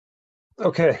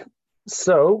Okay,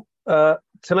 so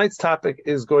tonight's topic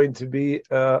is going to be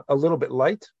a little bit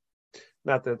light.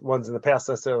 Not that ones in the past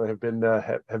necessarily have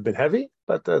been heavy,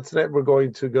 but tonight we're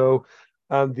going to go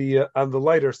on the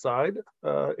lighter side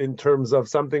in terms of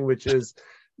something which is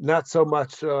not so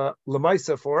much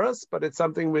lemaisa for us, but it's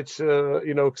something which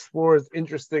explores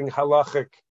interesting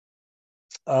halachic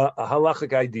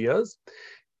ideas.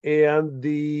 And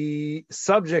the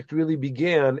subject really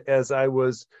began as I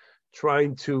was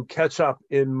trying to catch up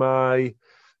in my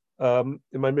Mishnah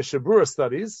Berurah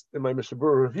studies, in my Mishnah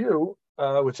Berurah review,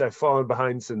 which I've fallen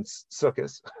behind since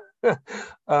Sukkot.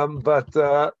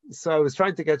 So I was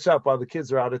trying to catch up while the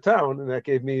kids are out of town, and that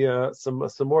gave me some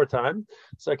more time.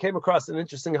 So I came across an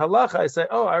interesting halacha. I say,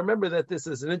 I remember that this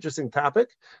is an interesting topic.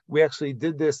 We actually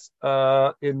did this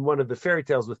in one of the fairy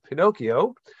tales with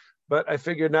Pinocchio. But I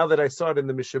figured now that I saw it in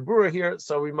the Mishnah Berurah here,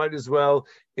 so we might as well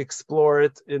explore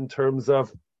it in terms of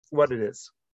what it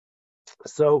is.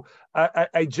 So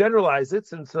I generalize it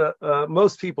since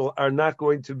most people are not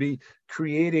going to be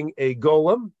creating a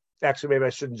golem. Actually, maybe I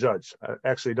shouldn't judge. I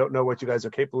actually don't know what you guys are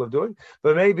capable of doing,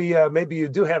 but maybe you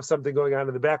do have something going on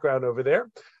in the background over there.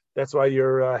 That's why you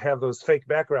have those fake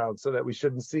backgrounds so that we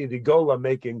shouldn't see the golem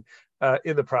making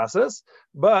in the process.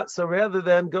 But so rather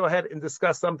than go ahead and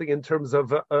discuss something in terms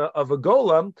of a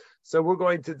golem, so we're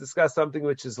going to discuss something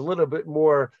which is a little bit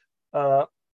more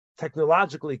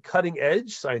technologically cutting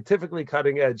edge, scientifically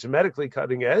cutting edge, medically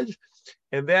cutting edge,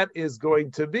 and that is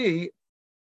going to be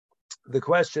the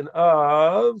question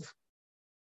of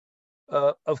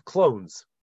clones.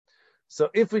 So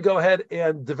if we go ahead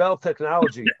and develop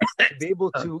technology to be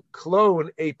able to clone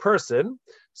a person,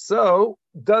 so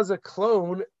does a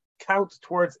clone count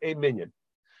towards a minion?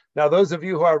 Now, those of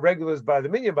you who are regulars by the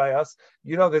Minyan by us,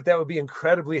 you know that would be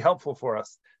incredibly helpful for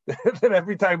us. That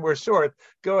every time we're short,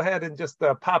 go ahead and just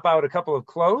pop out a couple of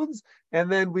clones,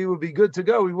 and then we would be good to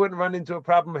go. We wouldn't run into a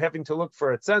problem having to look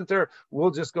for a center.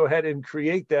 We'll just go ahead and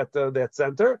create that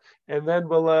center, and then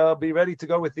we'll be ready to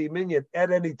go with the Minyan at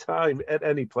any time, at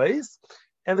any place.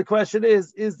 And the question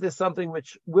is this something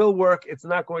which will work? It's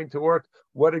not going to work.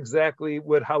 What exactly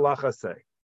would halacha say?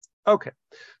 Okay,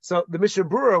 so the Mishnah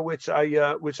Berurah,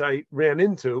 which I ran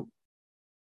into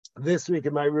this week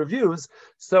in my reviews,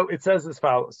 so it says as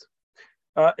follows,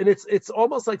 and it's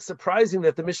almost like surprising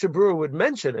that the Mishnah Berurah would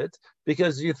mention it,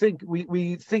 because you think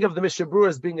we think of the Mishnah Berurah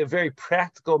as being a very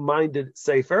practical-minded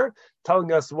sefer,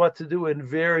 telling us what to do in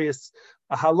various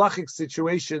halachic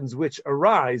situations which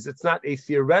arise. It's not a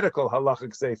theoretical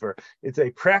halachic sefer; it's a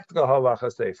practical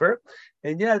halacha sefer,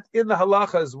 and yet in the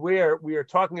halachas where we are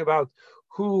talking about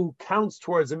who counts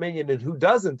towards a minion and who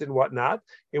doesn't and whatnot.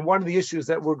 And one of the issues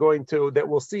that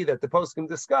we'll see that the post can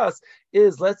discuss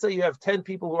is, let's say you have 10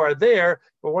 people who are there,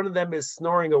 but one of them is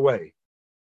snoring away.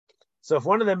 So if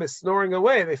one of them is snoring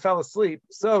away, they fell asleep.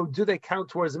 So do they count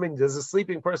towards a minion? Does a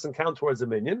sleeping person count towards a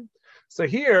minion? So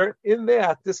here in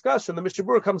that discussion, the Mishnah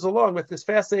Berurah comes along with this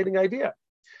fascinating idea.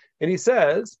 And he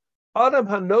says, Adam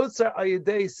hanotzer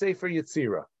ayidei sefer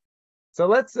yitzira. So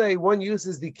let's say one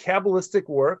uses the Kabbalistic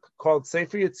work called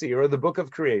Sefer Yetzirah, the Book of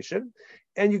Creation,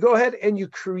 and you go ahead and you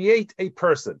create a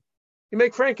person. You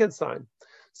make Frankenstein.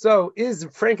 So is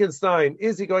Frankenstein,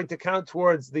 is he going to count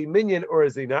towards the minion or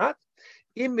is he not?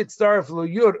 Does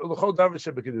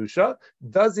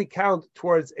he count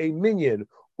towards a minion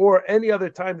or any other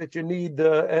time that you need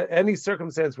any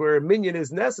circumstance where a minion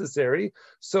is necessary?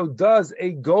 So does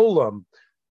a golem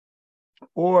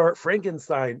or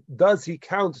Frankenstein, does he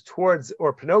count towards,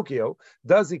 or Pinocchio,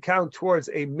 does he count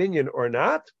towards a minion or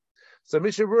not? So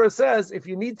Mishnah Berurah says, if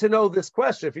you need to know this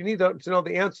question, if you need to know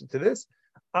the answer to this,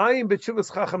 I am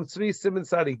B'Tshuvas Chacham Tzvi Siman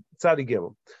Tzadi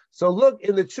Gimel. So look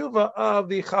in the tshuva of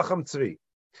the Chacham Tzvi.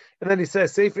 And then he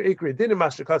says, Sefer Ikri Dinim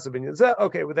Mashakasa Binyan Zeh.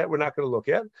 Okay, with that we're not going to look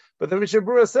at. But the Mishnah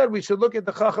Berurah said we should look at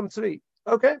the Chacham Tzvi.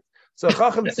 Okay, so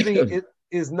Chacham Tzvi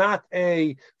is not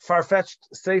a far-fetched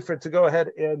sefer to go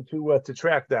ahead and to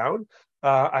track down.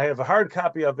 I have a hard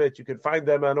copy of it. You can find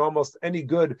them on almost any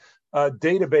good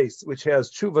database which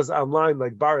has tshuvas online,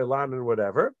 like Bar Ilan and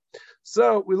whatever.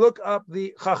 So we look up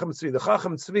the Chacham Tzvi. The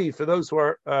Chacham Tzvi, for those who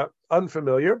are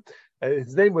unfamiliar,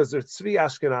 his name was Tzvi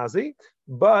Ashkenazi,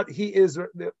 but he is,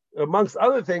 amongst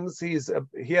other things, he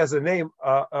has a name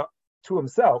to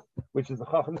himself, which is the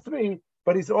Chacham Tzvi,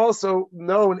 but he's also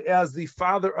known as the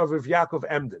father of Rav Yaakov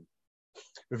Emden.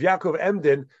 Rav Yaakov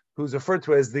Emden, who's referred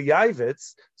to as the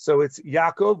Yavitz, so it's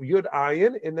Yaakov, Yud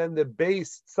Ayin, and then the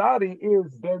base Tzadi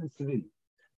is Ben Tzvi.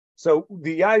 So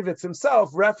the Yavitz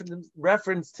himself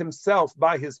referenced himself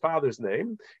by his father's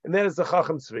name, and that is the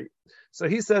Chacham Tzvi. So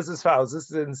he says as follows, this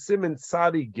is in Siman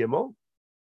Tzadi Gimel.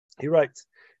 He writes,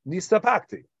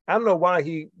 Nistapakti. I don't know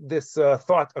why this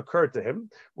thought occurred to him.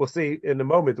 We'll see in a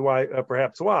moment why,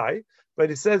 perhaps why. But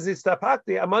he says,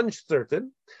 I'm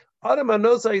uncertain.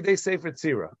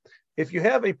 If you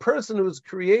have a person who's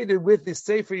created with this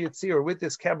Sefer Yetzirah, with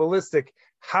this Kabbalistic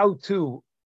how-to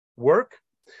work,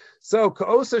 so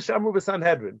Ka'osa Shamu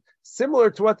b'Sanhedrin,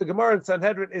 similar to what the Gemara in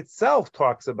Sanhedrin itself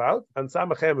talks about on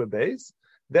Samachem Beis,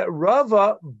 that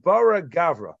Rava bara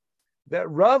Gavra, that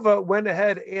Rava went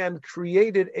ahead and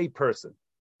created a person.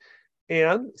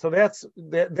 And so that's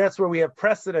where we have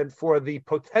precedent for the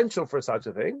potential for such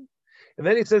a thing. And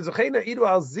then he says, and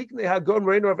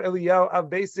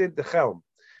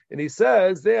he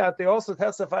says that they also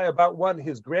testify about one,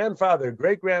 his grandfather,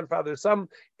 great-grandfather, some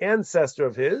ancestor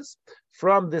of his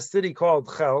from this city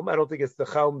called Chelm. I don't think it's the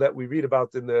Chelm that we read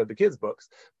about in the kids' books,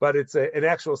 but it's an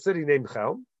actual city named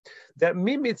Chelm. That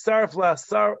mimitzarf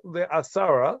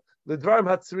asara, l'dvarim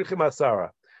hatzrichim asara.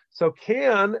 So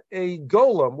can a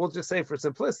golem, we'll just say for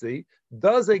simplicity,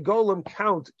 does a golem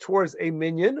count towards a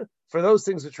minyan for those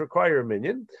things which require a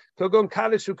minyan? Togon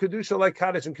kaddish u kedusha, like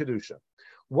kaddish and kedusha.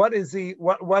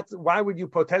 Why would you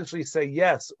potentially say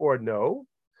yes or no?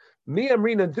 Mi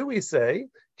amrina, do we say,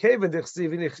 on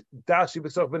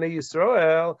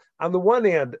the one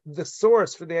hand, the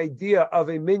source for the idea of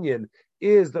a minyan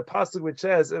is the pasuk which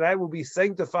says, and I will be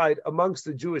sanctified amongst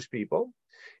the Jewish people.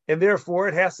 And therefore,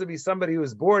 it has to be somebody who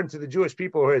is born to the Jewish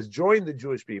people, who has joined the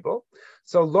Jewish people.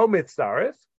 So, lo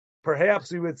mitzaref,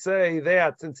 perhaps we would say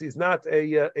that since he's not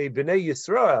a Bnei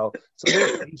Yisrael, so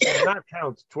therefore he should not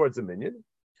count towards a minyan.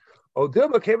 Or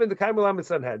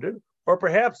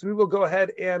perhaps we will go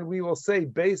ahead and we will say,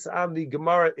 based on the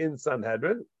Gemara in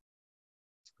Sanhedrin,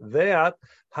 that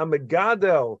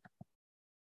Hamagadel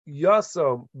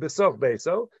Yasom Besoch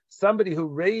Beso, somebody who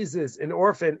raises an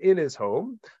orphan in his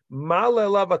home,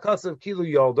 Malelavakas Kilu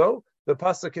Yoldo, the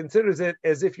pasuk considers it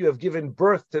as if you have given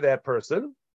birth to that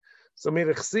person. So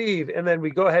Mirchsiv, and then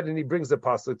we go ahead and he brings the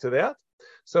pasuk to that.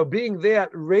 So being that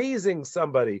raising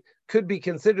somebody could be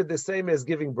considered the same as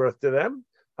giving birth to them.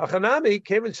 Hachanami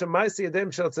came in Shemaisi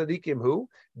Adem Shel Tzadikim hu,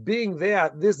 being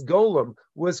that this golem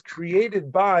was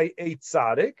created by a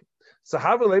tzaddik. So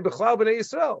Havalei B'chlal B'nei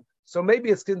Yisrael. So maybe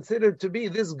it's considered to be,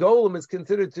 this golem is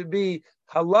considered to be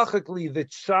halachically the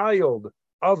child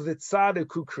of the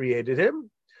tzaddik who created him.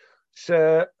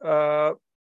 Maseh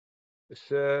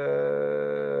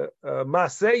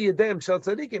Yedem Shel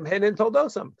Tzadikim Henen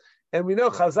Toldosam. And we know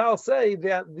Chazal say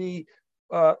that the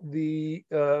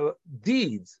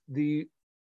deeds, the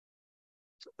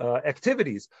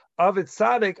activities of its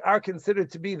tzaddik are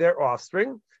considered to be their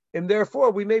offspring, and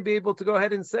therefore we may be able to go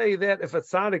ahead and say that if a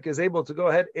tzaddik is able to go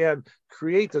ahead and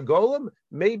create a golem,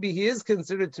 maybe he is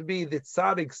considered to be the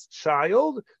tzaddik's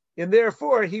child, and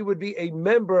therefore he would be a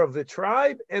member of the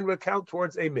tribe and would count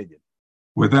towards a minyan.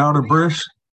 Without a bris?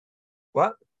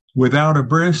 What? Without a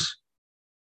bris?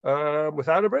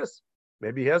 Without a bris.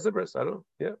 Maybe he has a bris. I don't know.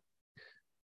 Yeah.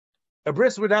 A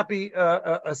bris would not be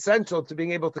essential to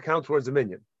being able to count towards a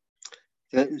minyan.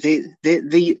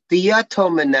 The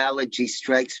yatom analogy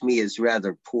strikes me as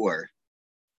rather poor.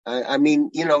 I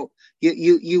mean, you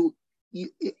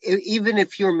even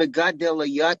if you're megadel a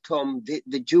yatom,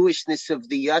 the Jewishness of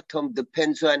the yatom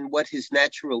depends on what his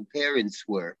natural parents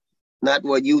were, not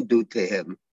what you do to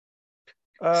him.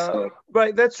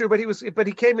 Right, that's true. But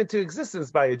he came into existence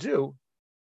by a Jew.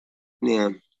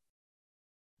 Yeah.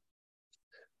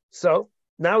 So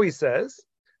now he says,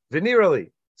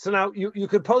 venerally. So now you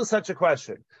could pose such a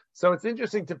question. So it's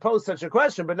interesting to pose such a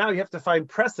question, but now you have to find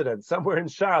precedent somewhere in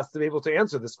Shas to be able to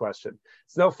answer this question.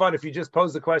 It's no fun if you just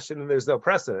pose the question and there's no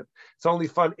precedent. It's only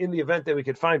fun in the event that we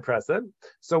could find precedent.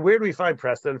 So where do we find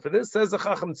precedent for this? Says the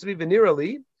Chacham Tzvi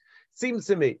venerally. Seems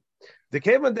to me, the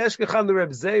Kevan Deshkechan the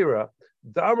Reb Zera,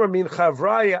 the Amar min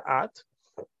Chavraya at,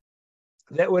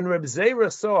 that when Reb Zera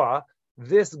saw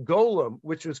this golem,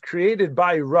 which was created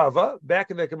by Rava,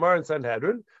 back in the Gemara in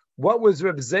Sanhedrin, what was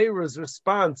Reb Zera's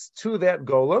response to that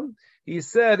golem? He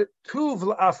said, Tuv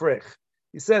la'afrech.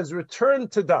 He says, return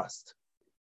to dust.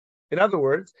 In other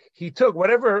words, he took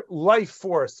whatever life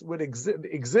force would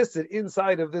existed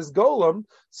inside of this golem,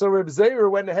 so Reb Zera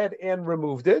went ahead and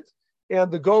removed it,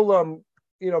 and the golem,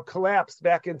 collapsed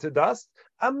back into dust.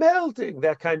 I'm melting,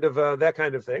 that kind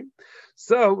of thing.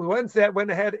 So once that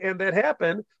went ahead and that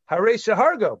happened, Hare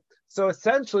Shahargo. So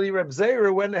essentially, Reb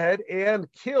Zera went ahead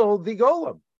and killed the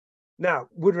golem. Now,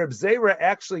 would Reb Zera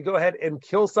actually go ahead and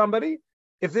kill somebody?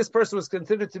 If this person was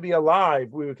considered to be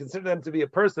alive, we would consider them to be a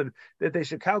person that they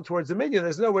should count towards a minyan.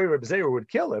 There's no way Reb Zera would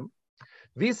kill him.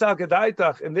 Visal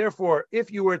Gedaitach, and therefore,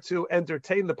 if you were to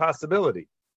entertain the possibility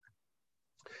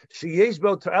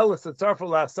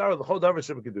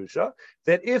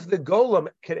that if the golem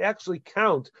could actually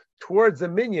count towards the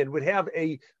minyan, would have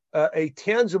a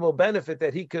tangible benefit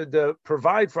that he could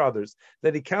provide for others,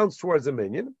 that he counts towards a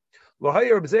minyan. So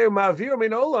then Reb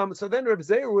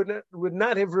Zeir would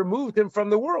not have removed him from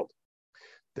the world.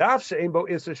 Now the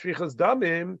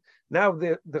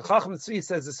Chacham Tzvi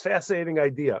says this fascinating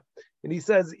idea, and he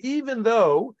says even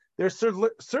though there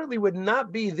certainly would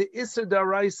not be the Issa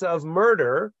Daraisa of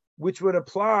murder, which would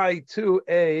apply to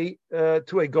a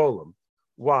golem.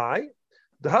 Why?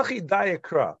 The Hachi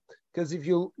Dayakra. Because if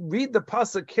you read the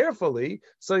pasuk carefully,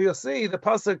 so you'll see the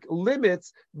pasuk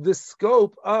limits the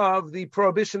scope of the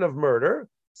prohibition of murder,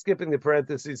 skipping the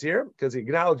parentheses here, because he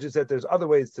acknowledges that there's other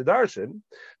ways to darshan.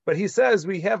 But he says,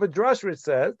 we have a drush which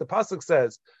says, the pasuk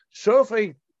says,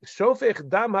 Shofech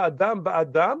dam ha'adam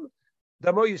ba'adam,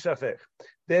 damo yishafech.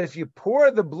 That if you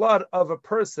pour the blood of a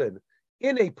person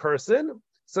in a person,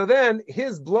 so then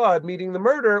his blood, meaning the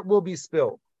murder, will be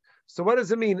spilled. So what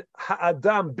does it mean,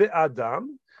 ha'adam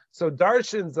bi'adam? So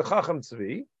darshins the Chacham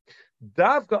Tzvi,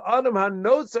 davka adam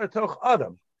hanotzar toch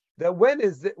adam. That when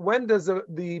does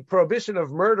the prohibition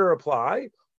of murder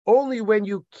apply? Only when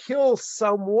you kill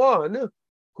someone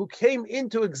who came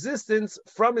into existence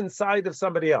from inside of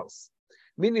somebody else.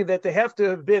 Meaning that they have to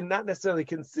have been not necessarily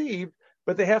conceived,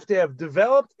 but they have to have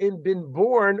developed and been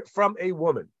born from a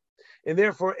woman. And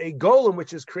therefore a golem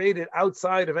which is created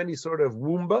outside of any sort of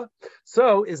womba,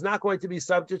 so is not going to be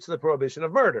subject to the prohibition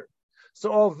of murder. So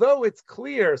although it's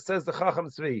clear, says the Chacham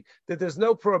Tzvi, that there's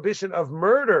no prohibition of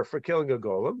murder for killing a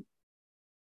golem,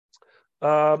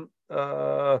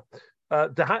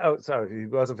 he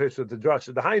wasn't finished with the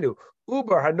drush. The Hainu,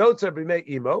 Uber Hanotzer B'mei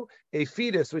Imo, a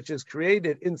fetus which is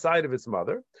created inside of its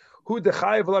mother, who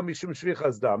dechayev la mishum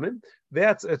shvichas damim.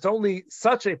 It's only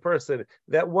such a person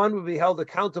that one would be held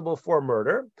accountable for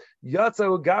murder.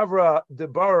 Yatsa Gavra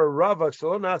Debara Rava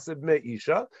Shalonasib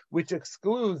Meisha, which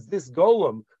excludes this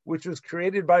golem, which was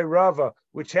created by Rava,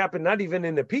 which happened not even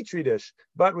in a petri dish,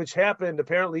 but which happened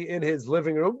apparently in his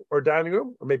living room or dining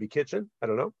room or maybe kitchen. I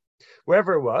don't know,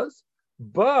 wherever it was.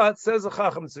 But says the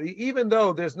Chacham Tzvi, even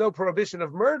though there's no prohibition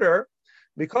of murder,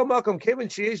 if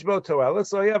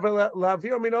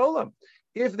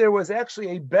there was actually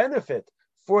a benefit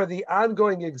for the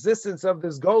ongoing existence of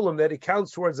this golem that he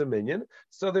counts towards a minyan,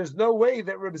 so there's no way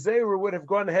that Reb Zeir would have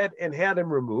gone ahead and had him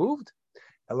removed.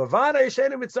 Therefore,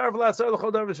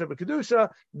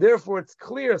 it's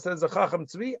clear, says the Chacham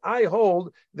Tzvi, I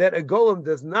hold that a golem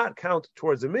does not count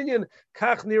towards a minyan.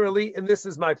 Kach nirali, and this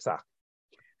is my psach.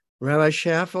 Rabbi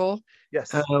Schaffel,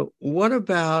 yes. What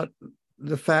about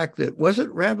the fact that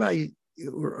wasn't Rabbi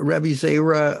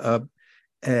Zera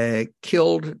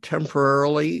killed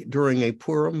temporarily during a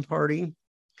Purim party?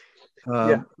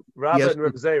 Rabbi and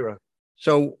Rabbi Zera.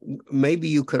 So maybe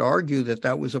you could argue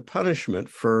that was a punishment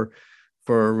for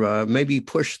maybe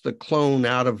push the clone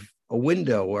out of a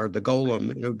window or the golem.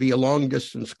 It would be a long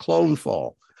distance clone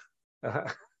fall.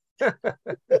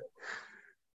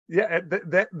 Yeah,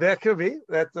 that could be.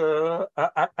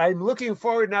 I'm looking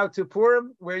forward now to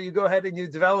Purim, where you go ahead and you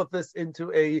develop this into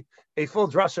a full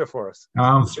drasha for us.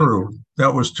 I'm through.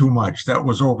 That was too much. That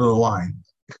was over the line.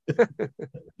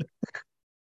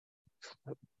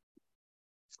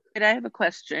 I have a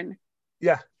question.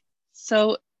 Yeah.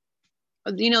 So,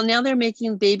 now they're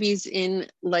making babies in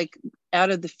out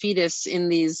of the fetus in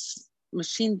these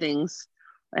machine things.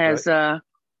 That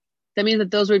means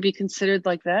that those would be considered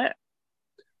like that.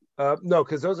 No,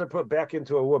 because those are put back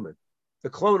into a woman. The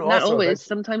clone Not also. Always.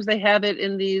 Sometimes they have it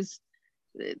in these.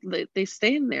 They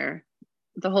stay in there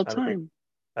the whole time.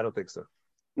 I don't think so.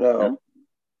 No.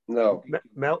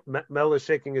 Mel is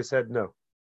shaking his head. No.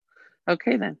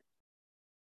 Okay then.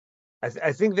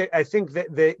 I think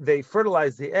that they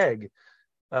fertilize the egg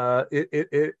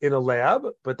in a lab,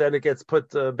 but then it gets put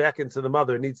back into the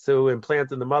mother. It needs to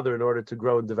implant in the mother in order to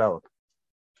grow and develop.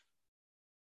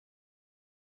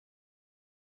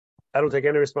 I don't take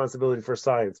any responsibility for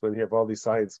science when you have all these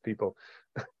science people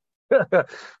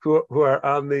who are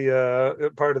on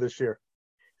the part of the shir.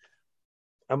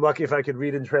 I'm lucky if I could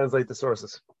read and translate the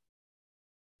sources.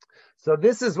 So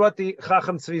this is what the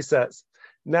Chacham Tzvi says.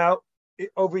 Now,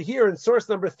 over here in source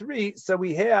number 3, so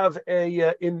we have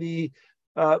in the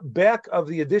back of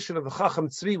the edition of the Chacham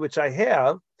Tzvi, which I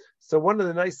have. So one of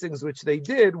the nice things which they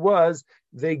did was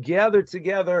they gathered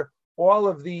together all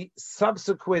of the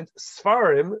subsequent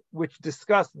Sfarim, which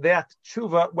discuss that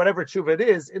tshuva, whatever tshuva it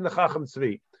is, in the Chacham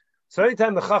Tzvi. So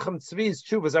anytime the Chacham Tzvi's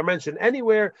tshuvas are mentioned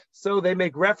anywhere, so they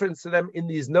make reference to them in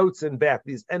these notes in back,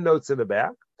 these end notes in the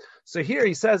back. So here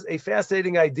he says a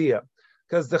fascinating idea,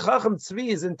 because the Chacham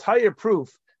Tzvi's entire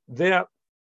proof that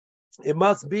it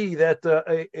must be that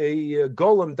a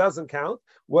golem doesn't count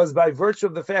was by virtue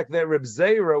of the fact that Reb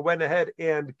Zera went ahead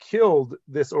and killed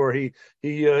this, or he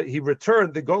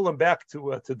returned the golem back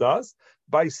to dust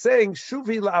by saying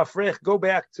Shuvi la'afrech, go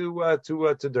back to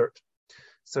dirt.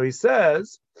 So he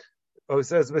says,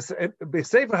 B'sefer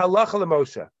halacha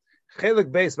l'Moshe,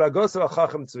 chelik beis ba'gosav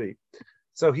ha'chacham tzvi.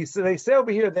 So they say over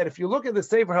here that if you look at the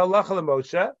Sefer Halacha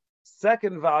l'Moshe,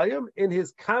 second volume, in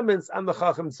his comments on the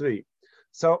Chacham Tzvi.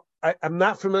 So I'm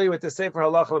not familiar with the Sefer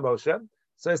Halacha l'Moshe.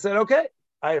 So I said, okay,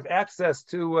 I have access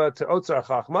to Otzar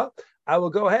Chachma. I will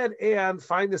go ahead and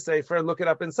find the Sefer and look it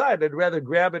up inside. I'd rather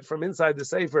grab it from inside the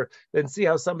Sefer than see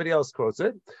how somebody else quotes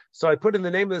it. So I put in the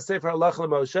name of the Sefer Halacha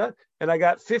l'Moshe, and I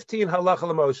got 15 Halacha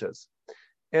l'Moshes.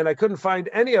 And I couldn't find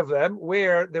any of them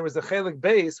where there was a chelik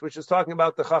base, which is talking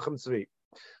about the Chacham Tzvi.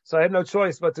 So I had no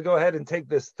choice but to go ahead and take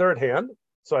this third hand.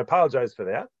 So I apologize for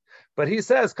that. But he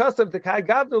says,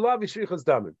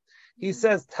 he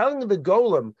says, telling the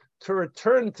golem to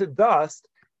return to dust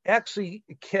actually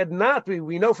cannot be.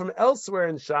 We know from elsewhere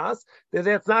in Shas that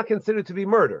that's not considered to be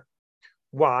murder.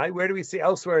 Why? Where do we see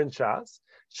elsewhere in Shas?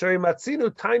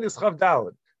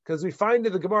 Because we find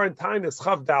in the Gemara in Tainis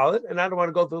Chav Dalet, and I don't want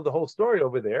to go through the whole story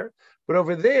over there, but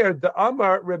over there, the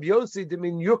Amar Reb Yossi de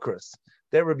Min Yukras,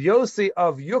 that Reb Yossi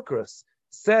of Yukras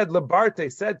said, Labarte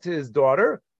said to his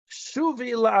daughter,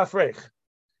 Shuvi la'afrech,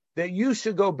 that you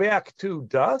should go back to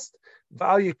dust,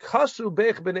 V'al yikashu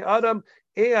bech b'nei Adam,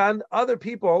 and other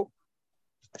people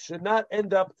should not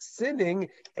end up sinning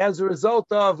as a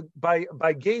result of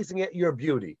by gazing at your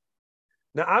beauty.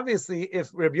 Now, obviously, if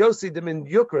Reb Yossi de Min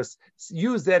Yukras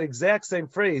used that exact same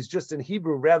phrase just in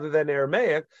Hebrew rather than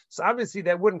Aramaic, so obviously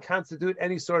that wouldn't constitute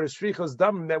any sort of shrichos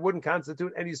damim, that wouldn't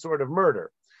constitute any sort of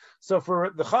murder. So for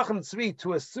the Chacham Tzvi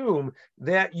to assume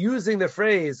that using the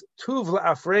phrase tuv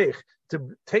la'afrech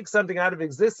to take something out of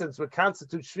existence would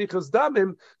constitute shrichos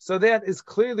damim, so that is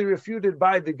clearly refuted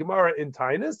by the Gemara in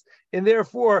Tainis, and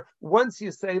therefore, once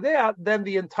you say that, then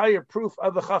the entire proof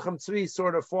of the Chacham Tzvi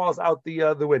sort of falls out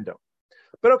the window.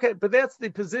 But okay, but that's the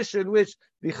position which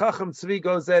the Chacham Tzvi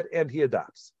goes at and he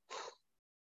adopts.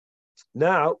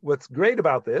 Now, what's great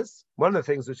about this, one of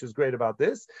the things which is great about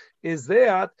this, is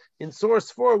that in source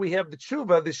 4 we have the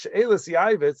tshuva, the She'elas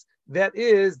Yavitz, that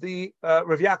is the Rav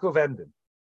Yaakov Emden.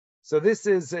 So this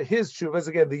is his tshuvas.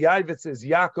 Again, the Yavitz is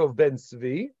Yaakov ben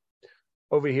Tzvi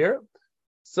over here.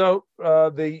 So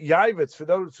the Yavitz, for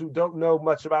those who don't know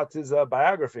much about his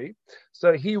biography,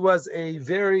 so he was a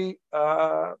very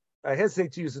I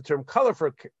hesitate to use the term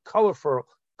colorful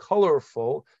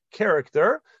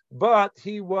character, but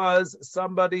he was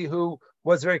somebody who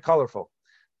was very colorful.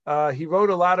 He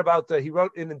wrote a lot about he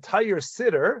wrote an entire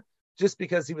siddur just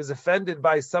because he was offended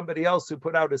by somebody else who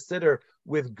put out a siddur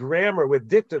with grammar, with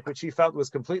diktuk, which he felt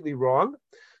was completely wrong.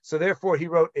 So therefore, he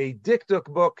wrote a diktuk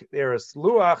book, Eres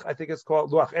Luach, I think it's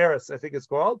called, Luach Eres, I think it's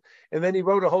called. And then he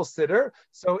wrote a whole siddur.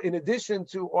 So in addition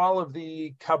to all of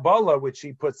the Kabbalah, which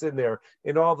he puts in there,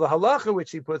 and all the halacha,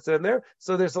 which he puts in there,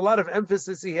 so there's a lot of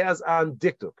emphasis he has on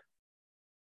diktuk.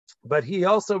 But he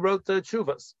also wrote the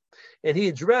tshuvas. And he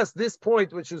addressed this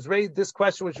point, which was raised, this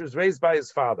question, which was raised by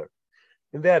his father.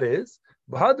 And that is,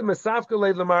 he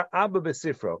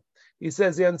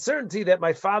says, the uncertainty that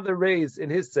my father raised in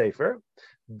his sefer,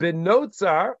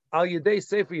 benotzar al yedei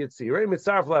sefer yitzirah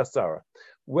mitzarf la'asara.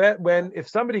 When if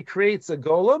somebody creates a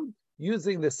golem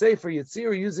using the sefer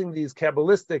yitzirah, using these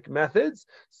kabbalistic methods,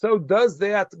 so does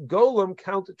that golem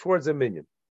count towards a minyan?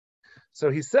 So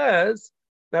he says,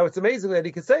 now it's amazing that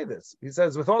he could say this. He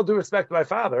says, with all due respect to my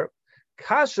father,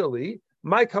 kashali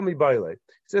my kami baile. He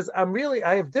says,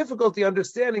 I have difficulty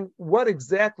understanding what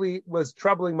exactly was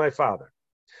troubling my father.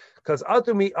 Because he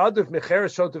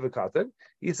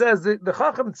says the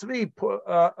Chacham Tzvi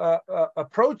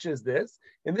approaches this,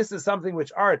 and this is something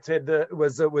which Art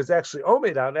was actually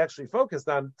omed on, actually focused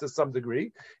on to some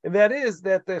degree, and that is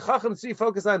that the Chacham Tzvi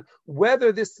focused on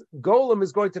whether this golem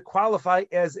is going to qualify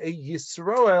as a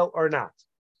Yisroel or not.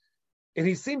 And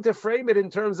he seemed to frame it in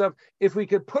terms of, if we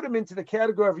could put him into the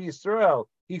category of Yisrael,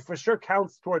 he for sure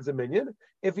counts towards a minyan.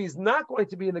 If he's not going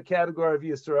to be in the category of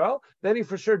Yisrael, then he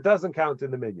for sure doesn't count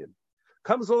in the minyan.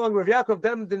 Comes along Rav Yaakov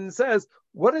Emden and says,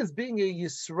 what is being a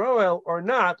Yisrael or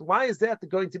not? Why is that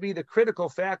going to be the critical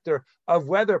factor of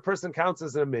whether a person counts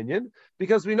as a minyan?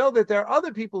 Because we know that there are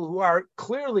other people who are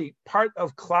clearly part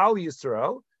of Klal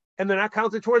Yisrael, and they're not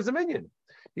counted towards a minyan.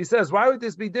 He says, why would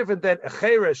this be different than a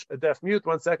cheresh, a deaf mute,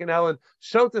 1 second, Helen,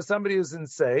 show to somebody who's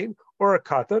insane, or a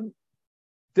katan,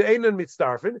 the einan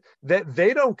mitzdarfin, that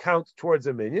they don't count towards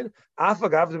a minyan,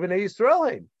 afagav b'nei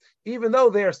Yisrael, even though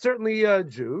they are certainly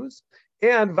Jews,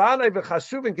 and vanay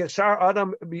v'chashuvin keshar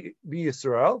adam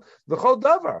b'Yisrael, v'chol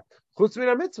davar, chutz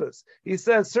min mitzvahs. He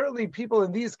says certainly people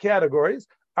in these categories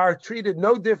are treated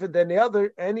no different than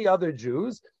any other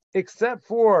Jews, except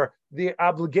for the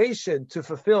obligation to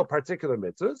fulfill particular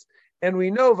mitzvahs. And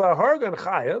we know v'hargan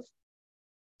chayav,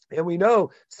 and we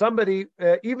know somebody,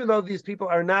 even though these people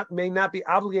may not be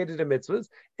obligated to mitzvahs,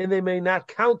 and they may not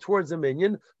count towards a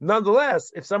minyan,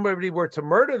 nonetheless, if somebody were to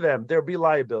murder them, there'd be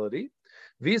liability.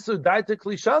 Visu daita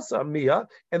klishasa mia,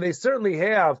 and they certainly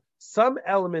have some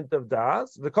element of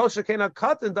das. V'kol shekena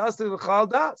katan das l'chal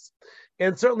das,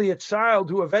 and certainly a child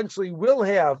who eventually will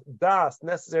have das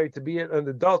necessary to be an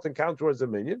adult and count towards a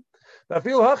minyan.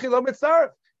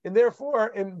 And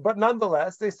therefore, but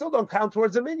nonetheless, they still don't count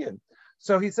towards a minyan.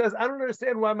 So he says, I don't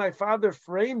understand why my father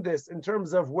framed this in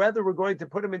terms of whether we're going to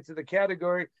put him into the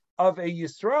category of a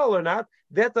Yisrael or not.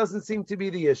 That doesn't seem to be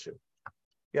the issue.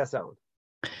 Yes, Alan.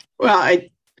 Well,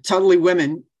 totally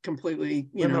women completely,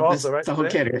 women also, right? The whole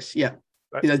category. Yeah.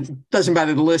 Right. It doesn't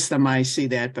bother to list them. I see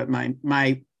that, but my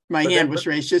hand was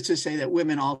raised just to say that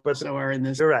women also are in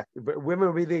this. Correct. But women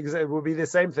will be the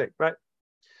same thing, right?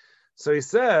 So he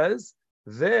says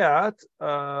that,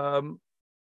 and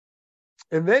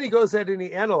then he goes ahead and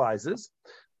he analyzes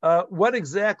what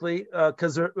exactly,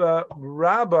 because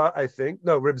Reb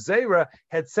Zera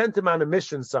had sent him on a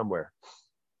mission somewhere.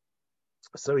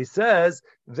 So he says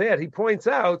that he points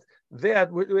out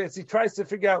that as he tries to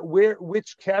figure out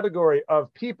which category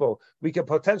of people we can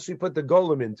potentially put the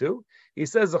golem into, he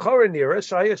says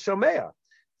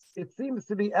it seems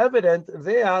to be evident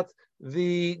that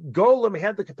the golem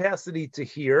had the capacity to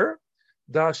hear,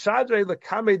 because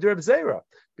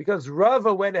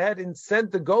Rava went ahead and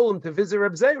sent the golem to visit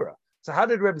Reb Zera. So how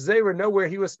did Reb Zera know where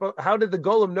he was? How did the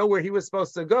golem know where he was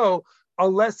supposed to go?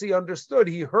 Unless he understood,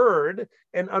 he heard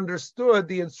and understood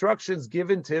the instructions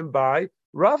given to him by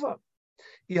Rava.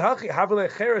 And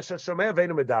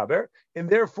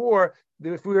therefore,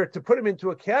 if we were to put him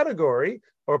into a category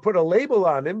or put a label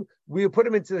on him, we would put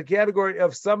him into the category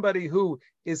of somebody who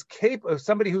is capable,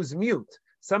 somebody who's mute,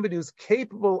 somebody who's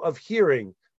capable of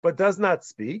hearing but does not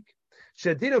speak.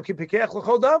 And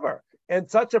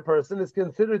such a person is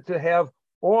considered to have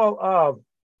all of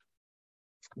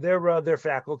their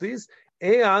faculties,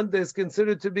 and is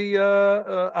considered to be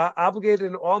obligated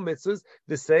in all mitzvahs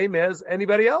the same as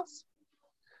anybody else.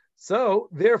 So,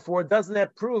 therefore, doesn't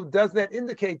that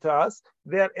indicate to us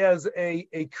that as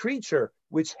a creature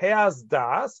which has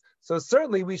das, so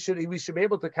certainly we should be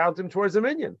able to count him towards a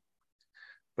minyan.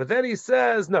 But then he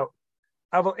says, no,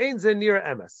 aval ein ze nira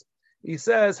emes. He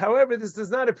says, however, this does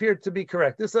not appear to be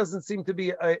correct. This doesn't seem to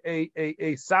be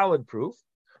a solid proof.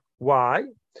 Why?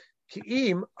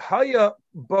 Ki'im haya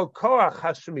bokoach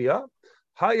hashmiya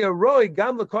haya roi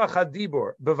gam lekoach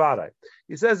hadibor bevadai.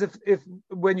 He says, if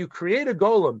when you create a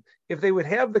golem, if they would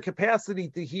have the capacity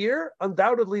to hear,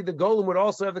 undoubtedly the golem would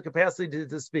also have the capacity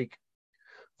to speak.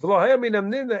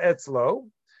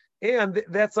 And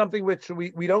that's something which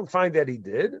we don't find that he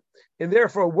did. And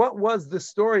therefore, what was the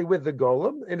story with the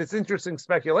golem? And it's interesting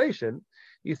speculation.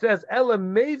 He says, Ela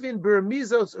mevin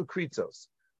bermizos ukritzos.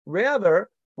 Rather,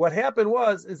 what happened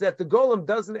is that the golem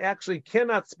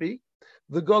cannot speak.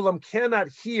 The golem cannot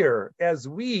hear as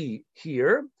we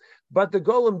hear, but the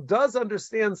golem does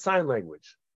understand sign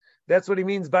language. That's what he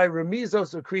means by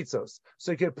remizos or kritzos.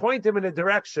 So you can point him in a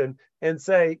direction and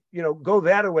say, go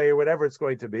that way or whatever it's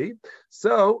going to be.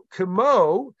 So,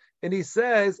 kamo, and he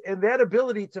says, and that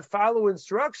ability to follow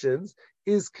instructions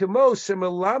is kamo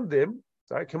shemalamdim,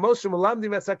 kamo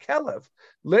shemalamdim es hakelev,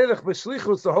 leilech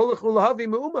b'shlichus holech ulahavi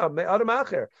me'uma me'adam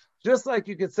acher. Just like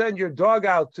you could send your dog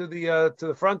out to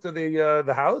the front of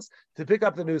the house to pick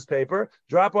up the newspaper,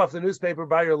 drop off the newspaper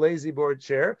by your lazy board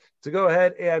chair, to go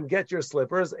ahead and get your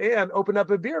slippers and open up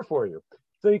a beer for you.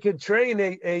 So you can train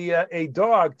a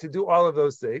dog to do all of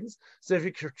those things. So if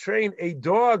you can train a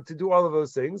dog to do all of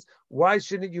those things, why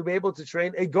shouldn't you be able to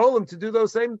train a golem to do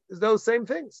those same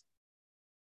things?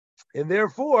 And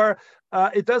therefore,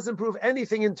 it doesn't prove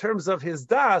anything in terms of his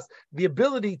das. The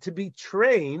ability to be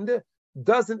trained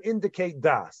doesn't indicate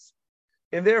das,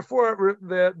 and therefore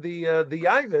the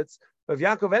Yavitz of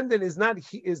Yaakov Enden is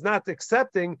not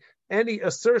accepting any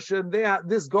assertion that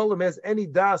this golem has any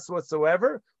das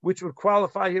whatsoever, which would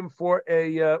qualify him for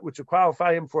a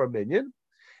minyan.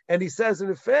 And he says,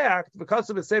 in fact, because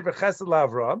of the Sefer Chesed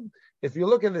Lavram, if you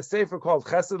look in the Sefer called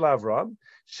Chesed Lavram,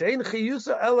 Shein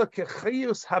Chiyusa Ela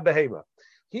Kechiyus Habehema,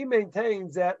 he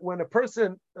maintains that when a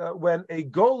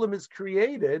golem is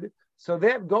created, so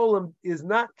that golem is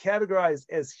not categorized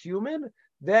as human.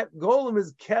 That golem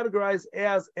is categorized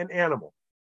as an animal,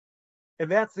 and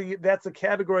that's a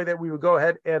category that we would go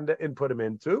ahead and put him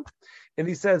into. And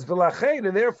he says v'lachein,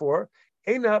 and therefore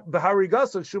ena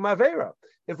b'harigaso shumavera.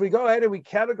 if we go ahead and we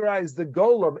categorize the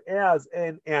golem as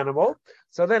an animal,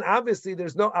 so then obviously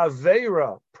there's no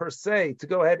aveira per se to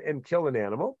go ahead and kill an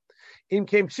animal.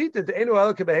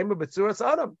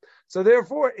 So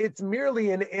therefore, it's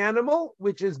merely an animal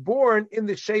which is born in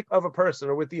the shape of a person,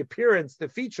 or with the appearance, the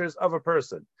features of a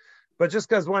person. But just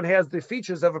because one has the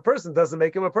features of a person doesn't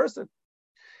make him a person.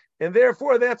 And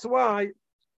therefore, that's why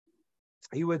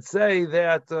he would say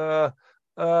that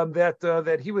Rav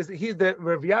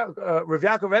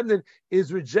Yaakov Emden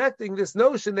is rejecting this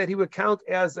notion that he would count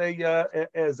as a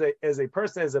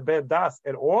person, as a ben das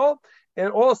at all,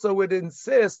 and also would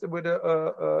insist that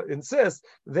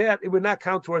it would not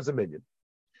count towards a minyan.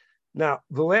 Now,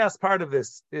 the last part of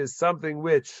this is something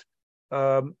which,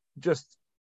 just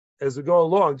as we go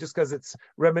along, just because it's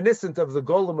reminiscent of the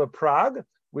Golem of Prague,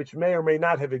 which may or may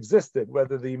not have existed,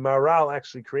 whether the Maharal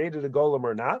actually created a golem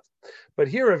or not. But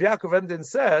here Rav Yaakov Emden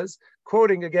says,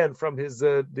 quoting again from his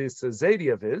this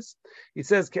Zaidi of his, he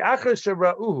says,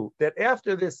 that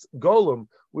after this golem,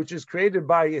 which is created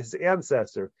by his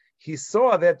ancestor, he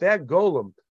saw that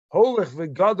golem, holech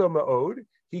v'gado ma'od,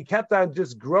 he kept on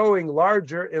just growing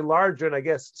larger and larger, and I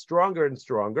guess stronger and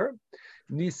stronger.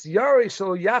 Nisyari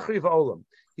shel yachriv olam.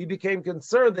 He became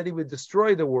concerned that he would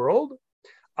destroy the world.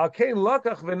 So therefore,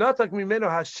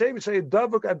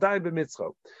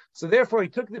 he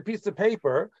took the piece of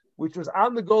paper, which was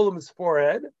on the golem's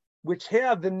forehead, which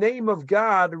had the name of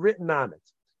God written on it.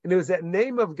 And it was that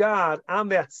name of God on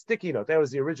that sticky note. That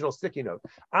was the original sticky note.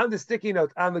 On the sticky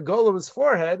note, on the golem's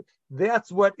forehead, that's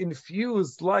what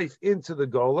infused life into the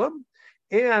golem.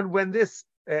 And when this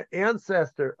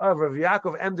ancestor of Rav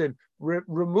Yaakov Emden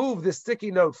removed the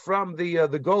sticky note from the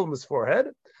golem's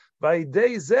forehead, and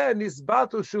as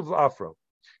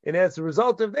a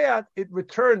result of that, it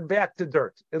returned back to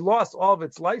dirt. It lost all of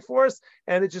its life force,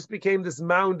 and it just became this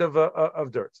mound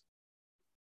of dirt.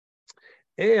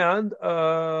 And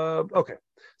okay,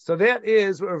 so that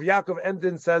is what Rav Yaakov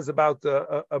Emden says about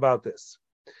this.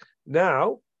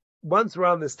 Now, once we're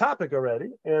on this topic already,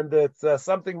 and it's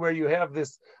something where you have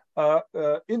this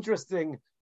interesting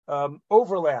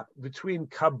overlap between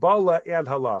Kabbalah and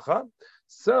Halacha.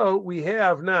 So we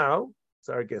have now,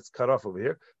 sorry, it gets cut off over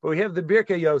here, but we have the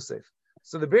Birkei Yosef.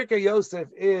 So the Birkei Yosef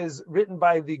is written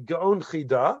by the Gaon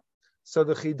Chida. So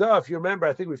the Chida, if you remember,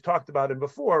 I think we've talked about him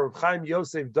before. Reb Chaim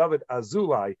Yosef David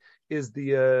Azulai is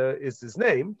his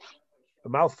name, a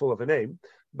mouthful of a name.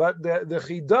 But the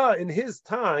Chida in his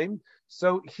time,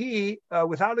 so he,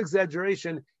 without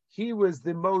exaggeration, he had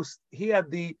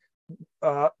the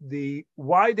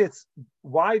widest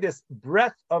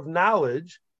breadth of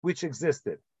knowledge which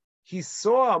existed. He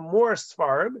saw more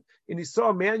Sfarim, and he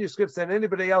saw manuscripts than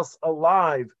anybody else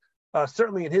alive,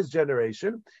 certainly in his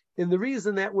generation. And the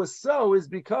reason that was so is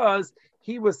because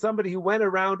he was somebody who went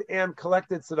around and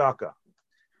collected tzedakah.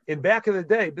 And back in the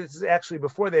day, this is actually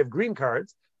before they have green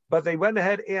cards, but they went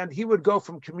ahead and he would go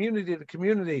from community to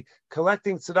community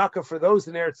collecting tzedakah for those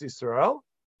in Eretz Yisrael.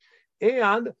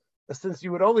 And since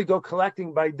you would only go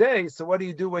collecting by day, so what do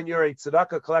you do when you're a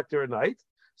tzedakah collector at night?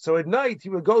 So at night, he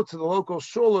would go to the local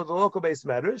shul or the local base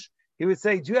medrash. He would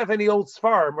say, do you have any old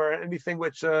Sfarim or anything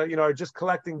which, are just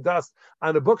collecting dust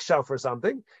on a bookshelf or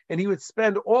something? And he would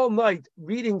spend all night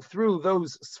reading through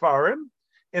those Sfarim.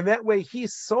 And that way he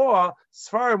saw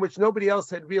Sfarim which nobody else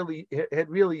had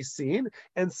really seen.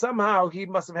 And somehow he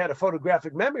must have had a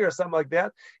photographic memory or something like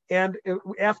that. And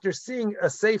after seeing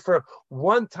a sefer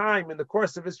one time in the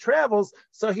course of his travels,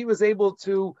 so he was able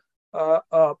to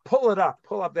pull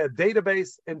up that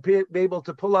database and be able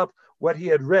to pull up what he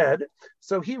had read.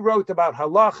 So he wrote about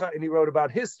halacha, and he wrote about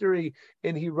history,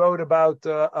 and he wrote about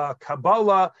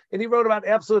Kabbalah, and he wrote about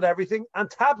absolute everything, on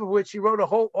top of which he wrote a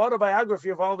whole autobiography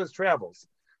of all of his travels,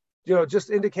 just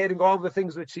indicating all the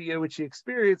things which he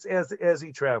experienced as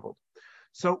he traveled.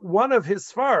 So one of his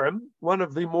Sfarim, one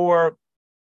of the more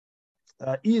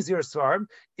easier Sfarim,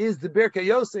 is the Birkei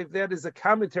Yosef. That is a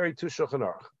commentary to Shulchan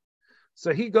Aruch.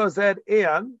 So he goes ahead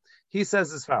and he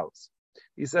says as follows.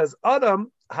 He says, Adam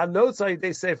hanotzai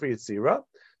de sefer yitzira.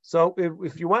 So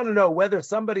if you want to know whether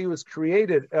somebody who has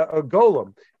created a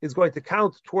golem is going to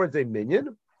count towards a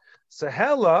minyan,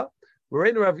 Sahela, we're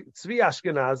in Rav Tzvi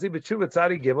Ashkenazi, B'tshuva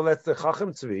Tzadi Gimel, that's the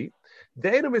Chacham Tzvi,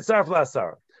 Deinu mitzarf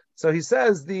la'asar. So he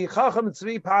says the Chacham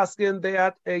Tzvi paskin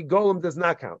that a golem does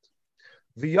not count.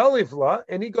 V'yolifla,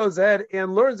 and he goes ahead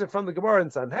and learns it from the Gemara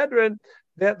in Sanhedrin,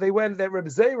 that Reb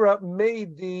Zera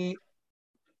made the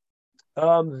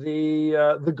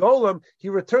golem, he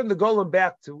returned the golem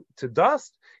back to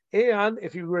dust, and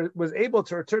if he was able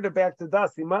to return it back to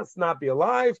dust, he must not be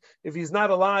alive. If he's not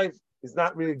alive,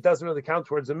 doesn't really count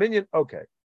towards a minyan. Okay.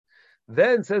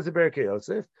 Then says the Birkei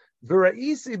Yosef,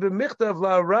 V'ra'isi b'michtav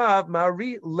la'arav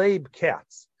mari leib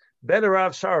katz ben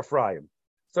Rav Shar Ephraim.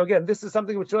 So again, this is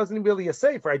something which wasn't really a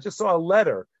sefer. I just saw a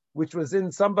letter which was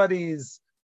in somebody's,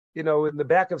 in the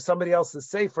back of somebody else's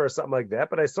sefer or something like that.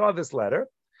 But I saw this letter.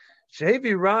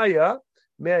 Shehevi Raya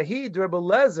Me'ahid Rebbe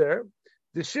Lezer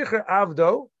the Shicher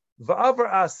Avdo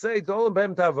va'avar asay dolim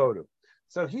b'em tavodu.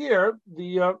 So here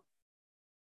the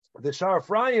Shar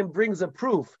Ephraim brings a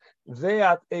proof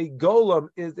that a golem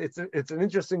is. It's an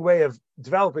interesting way of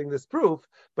developing this proof,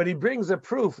 but he brings a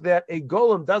proof that a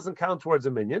golem doesn't count towards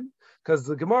a minyan, because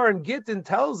the Gemara in Gittin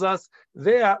tells us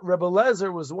that Rebbe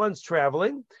Lezer was once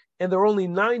traveling, and there were only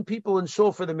 9 people in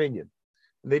shul for the minyan.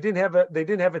 They didn't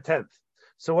have a tenth.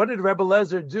 So what did Rebbe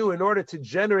Lezer do in order to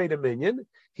generate a minyan?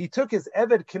 He took his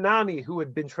Eved Kanani, who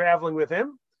had been traveling with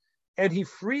him, and he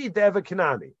freed the Eved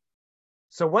Kanani.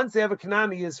 So once the Eved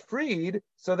Kanani is freed,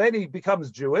 so then he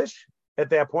becomes Jewish at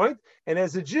that point, and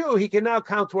as a Jew, he can now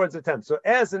count towards the tenth. So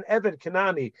as an Eved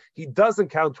Kanani, he doesn't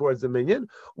count towards the minyan.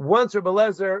 Once Rebbe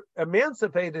Lezer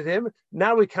emancipated him,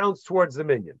 now he counts towards the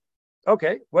minyan.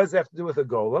 Okay, what does that have to do with a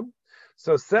golem?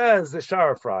 So says the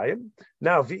Shar Ephraim.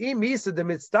 Now, v'im misa de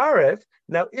mitzaref.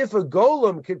 Now, if a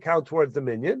golem could count towards the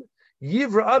minyan,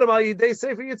 yivra adam al yidei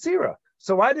sefer yitzira.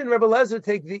 So why didn't Rebbe Lezer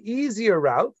take the easier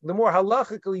route, the more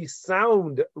halachically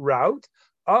sound route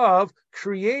of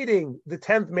creating the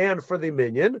 10th man for the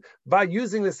minyan by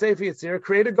using the sefer yitzira,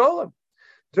 create a golem?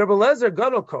 Rebbe Lezer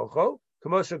gadol kocho.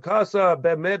 Because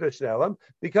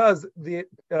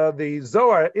the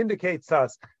Zohar indicates to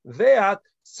us that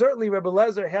certainly Rebbe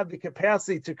Lezer had the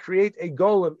capacity to create a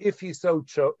golem if he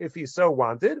so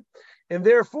wanted, and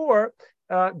therefore,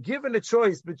 given a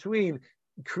choice between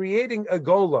creating a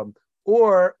golem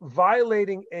or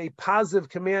violating a positive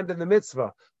command in the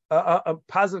mitzvah, a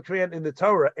positive command in the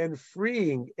Torah, and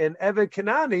freeing an Eved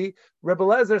Kanani, Rebbe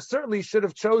Lezer certainly should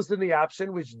have chosen the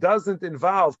option which doesn't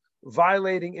involve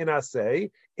violating in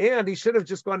asay, and he should have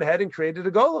just gone ahead and created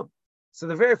a golem. So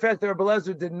the very fact that Rebbe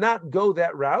Lezer did not go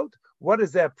that route, what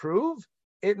does that prove?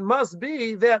 It must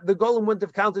be that the golem wouldn't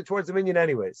have counted towards the minyan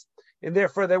anyways, and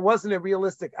therefore there wasn't a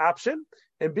realistic option.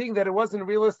 And being that it wasn't a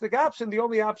realistic option, the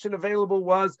only option available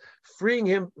was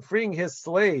freeing his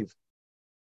slave,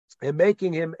 and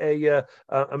making him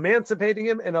emancipating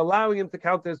him and allowing him to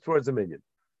count this towards the minyan.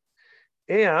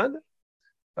 And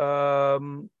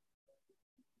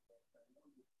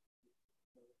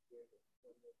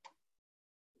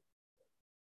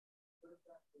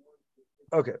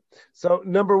okay, so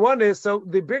number one is, so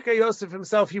the Birkei Yosef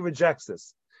himself, he rejects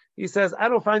this. He says, I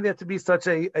don't find that to be such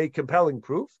a compelling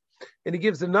proof. And he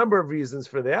gives a number of reasons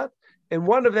for that. And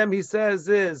one of them, he says,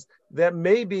 is that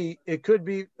maybe it could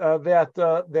be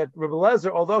that Rebbe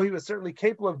Lezer, although he was certainly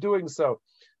capable of doing so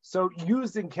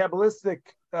using Kabbalistic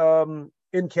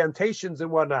incantations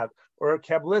and whatnot, or a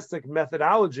Kabbalistic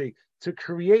methodology to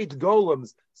create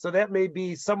golems, so that may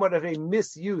be somewhat of a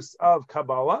misuse of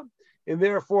Kabbalah. And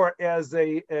therefore, as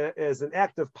an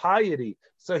act of piety,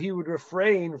 so he would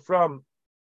refrain from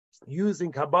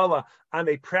using Kabbalah on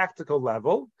a practical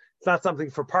level. It's not something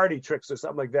for party tricks or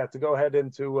something like that to go ahead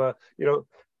and to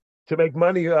make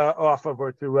money off of,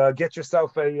 or to get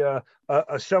yourself a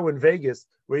show in Vegas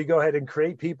where you go ahead and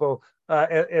create people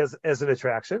as an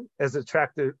attraction, as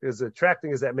attracting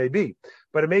as that may be.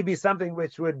 But it may be something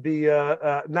which would be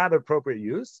not appropriate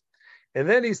use. And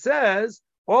then he says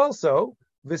also,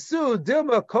 Visu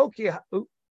Dilma Koki.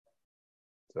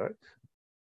 Sorry.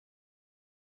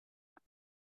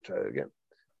 Try it again.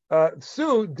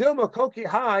 Su Dilma Koki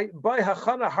Hai by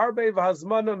Hachana Harbe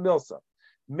Vahazmana Milsa.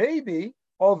 Maybe,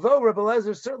 although Rebbe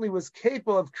Lezer certainly was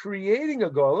capable of creating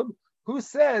a golem, who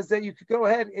says that you could go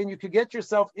ahead and you could get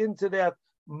yourself into that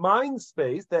mind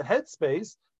space, that head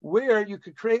space, where you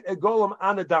could create a golem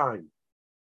on a dime?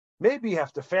 Maybe you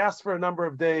have to fast for a number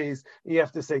of days, you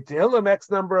have to say Tehillim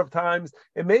X number of times,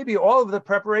 and maybe all of the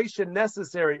preparation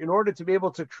necessary in order to be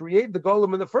able to create the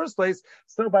golem in the first place.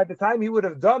 So by the time he would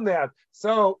have done that,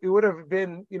 so it would have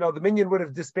been, the minyan would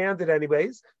have disbanded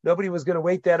anyways. Nobody was going to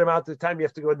wait that amount of time. You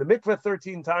have to go in the mikveh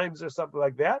 13 times or something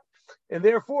like that. And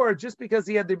therefore, just because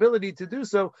he had the ability to do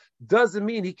so doesn't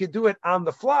mean he could do it on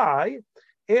the fly.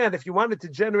 And if you wanted to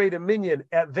generate a minyan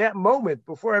at that moment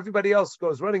before everybody else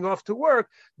goes running off to work,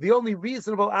 the only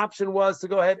reasonable option was to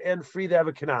go ahead and free the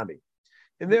Eved Kanani.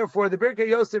 And therefore, the Birkei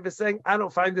Yosef is saying, I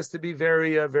don't find this to be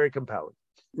very, very compelling.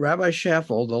 Rabbi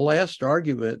Schaffel, the last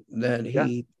argument that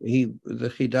the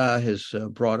Chidah has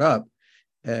brought up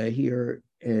here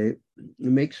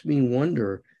makes me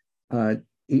wonder,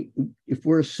 if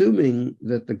we're assuming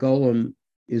that the golem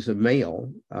is a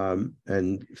male,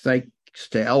 and thanks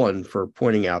to Ellen for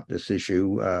pointing out this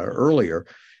issue earlier,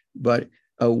 but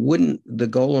wouldn't the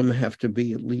golem have to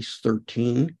be at least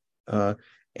 13?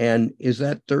 And is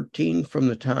that 13 from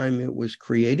the time it was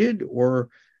created, or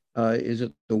is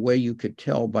it the way you could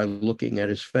tell by looking at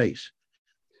his face?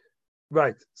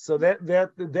 Right. So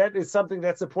that is something,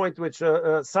 that's a point which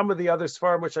some of the other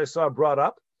Sfarim which I saw brought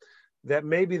up, that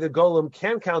maybe the golem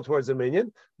can count towards a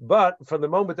minyan, but from the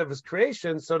moment of his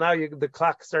creation, so now the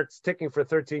clock starts ticking for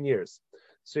 13 years.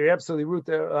 So you're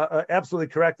absolutely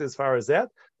correct as far as that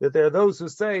there are those who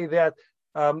say that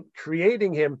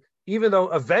creating him, even though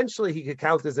eventually he could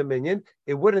count as a minyan,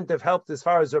 it wouldn't have helped as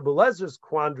far as Rebbe Lezer's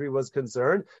quandary was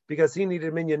concerned, because he needed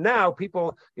a minyan now.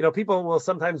 People will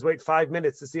sometimes wait 5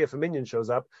 minutes to see if a minyan shows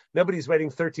up. Nobody's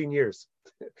waiting 13 years.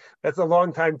 That's a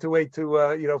long time to wait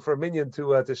for a minyan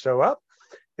to show up.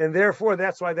 And therefore,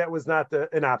 that's why that was not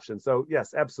an option. So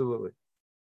yes, absolutely.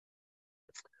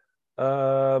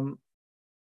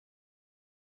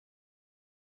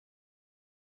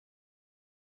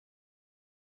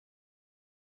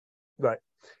 Right.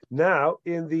 Now,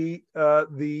 in the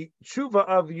tshuva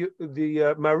of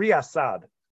the Maria Assad,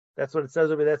 that's what it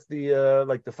says over. That's the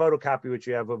like the photocopy which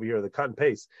you have over here, the cut and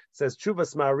paste. It says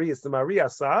Tshuvas Maria, it's the Maria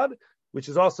Assad, which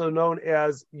is also known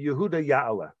as Yehuda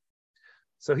Ya'ala.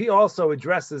 So he also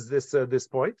addresses this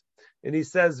point, and he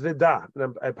says Vida.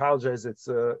 And I apologize, it's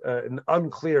an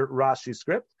unclear Rashi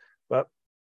script, but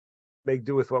make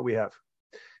do with what we have.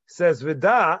 Says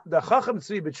Vida, the Chacham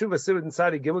Tzvi b'Tshuva Sivid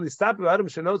Tzadi Gimel Istapu Adam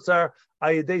Shenotzar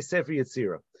Ayidei Sefer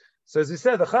Yetzira. So as he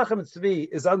said, the Chacham Tzvi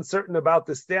is uncertain about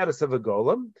the status of a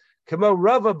golem. Kamo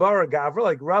Rava Bara Gavra,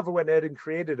 like Rava went ahead and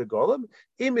created a golem.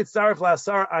 Im Itzaref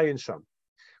La'asar Ayin Sham.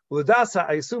 L'dasa,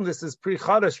 I assume this is pre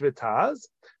Chodesh V'Taz.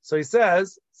 So he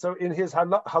says, so in his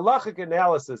halachic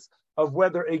analysis of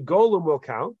whether a golem will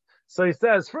count, so he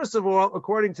says, first of all,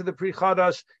 according to the pre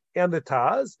Chodesh and the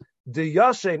Taz, the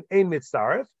Yashen Ein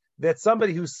Mitzaref, that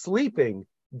somebody who's sleeping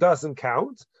doesn't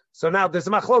count. So now there's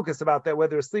a machlokas about that,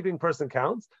 whether a sleeping person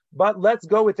counts, but let's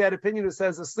go with that opinion that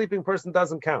says a sleeping person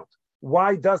doesn't count.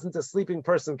 Why doesn't a sleeping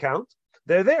person count?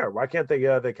 They're there. Why can't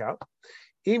they count?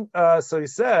 So he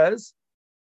says,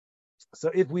 so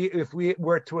if we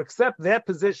were to accept that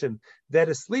position that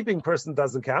a sleeping person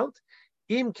doesn't count,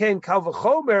 im ken kal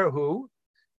v'chomer hu,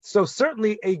 so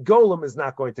certainly a golem is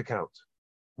not going to count.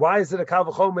 Why is it a kal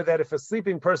v'chomer that if a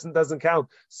sleeping person doesn't count,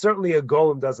 certainly a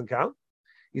golem doesn't count?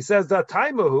 He says that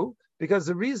taimahu, because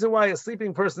the reason why a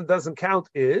sleeping person doesn't count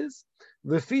is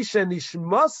lefisha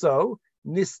nishmaso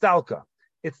nistalka.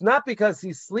 It's not because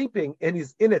he's sleeping and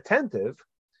he's inattentive.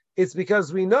 It's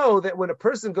because we know that when a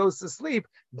person goes to sleep,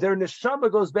 their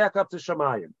neshama goes back up to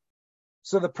Shamayim.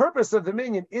 So the purpose of the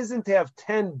minyan isn't to have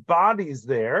 10 bodies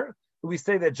there. We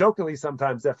say that jokingly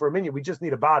sometimes, that for a minyan, we just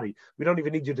need a body. We don't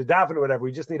even need you to daven or whatever.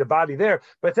 We just need a body there.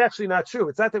 But it's actually not true.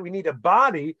 It's not that we need a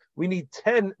body. We need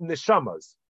 10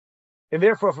 neshamas. And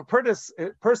therefore, if a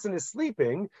person is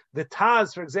sleeping, the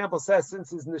Taz, for example, says, since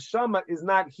his neshama is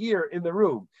not here in the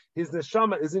room, his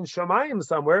neshama is in Shamayim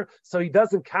somewhere, so he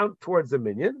doesn't count towards the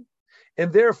minyan.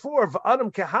 And therefore,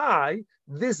 v'adam kahai,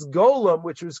 this golem,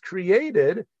 which was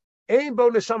created, Ein bo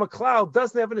neshama cloud,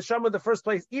 doesn't have a neshama in the first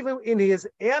place. Even in his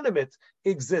animate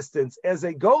existence as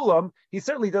a golem, he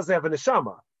certainly doesn't have a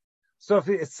neshama. So if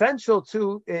it's essential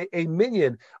to a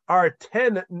minyan are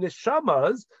 10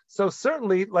 neshamas, so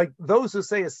certainly, like those who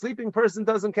say a sleeping person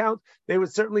doesn't count, they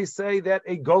would certainly say that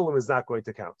a golem is not going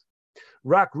to count.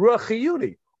 Rak ruach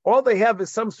chiyuni, all they have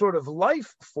is some sort of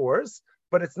life force,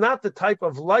 but it's not the type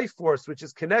of life force which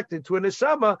is connected to a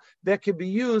neshama that can be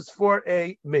used for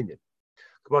a minyan.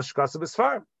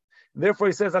 Therefore,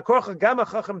 he says,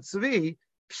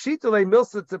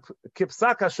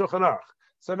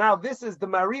 so now this is the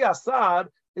Maria Assad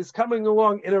is coming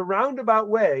along in a roundabout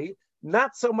way,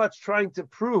 not so much trying to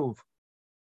prove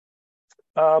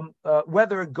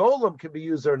whether a golem can be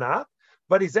used or not,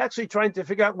 but he's actually trying to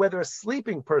figure out whether a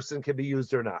sleeping person can be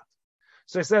used or not.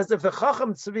 So he says, if the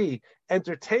Chacham Tzvi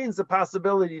entertains the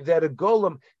possibility that a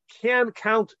golem can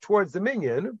count towards the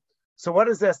minyan, so what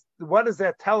does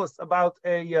that tell us about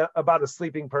a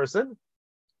sleeping person?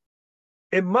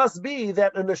 It must be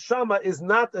that a neshama is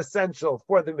not essential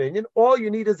for the minyan. All you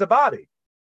need is a body.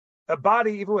 A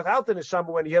body, even without the neshama,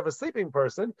 when you have a sleeping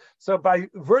person. So by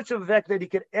virtue of the fact that he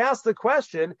could ask the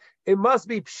question, it must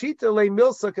be pshita le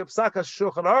milsa kepsaka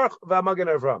shulchan aruch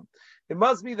v'magen avram. It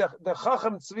must be the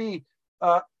Chacham Tzvi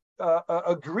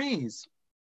agrees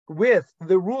with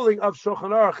the ruling of Shulchan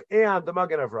Aruch and the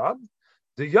Magen Avram.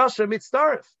 The Yasha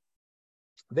Mitzdaref,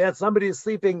 that somebody is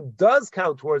sleeping does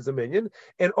count towards the minyan,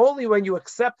 and only when you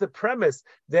accept the premise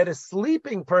that a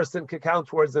sleeping person can count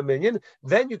towards the minyan,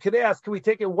 then you can ask, can we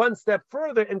take it one step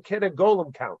further, and can a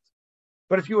golem count?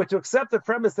 But if you were to accept the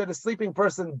premise that a sleeping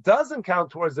person doesn't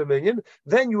count towards a minion,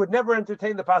 then you would never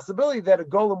entertain the possibility that a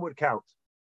golem would count.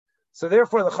 So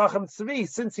therefore, the Chacham Tzvi,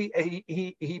 since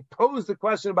he posed the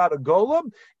question about a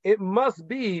golem, it must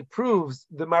be, proves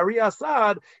the Mari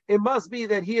Assad, it must be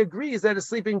that he agrees that a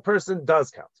sleeping person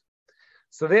does count.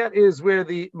 So that is where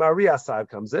the Mari Assad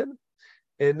comes in.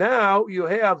 And now you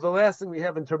have the last thing we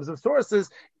have in terms of sources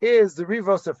is the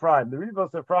Rivos Ephraim. The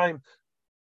Rivos Ephraim,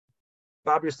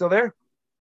 Bob, you're still there?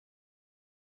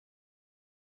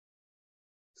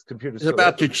 His computer's It's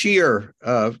about there. to cheer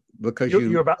because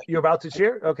you're about to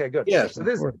cheer? Okay, good. Yes. So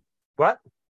this what?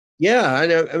 Yeah, I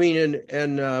know. I mean,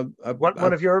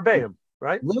 one of your Rebbeim,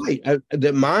 right? Right.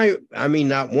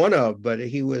 Not one of, but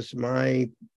he was my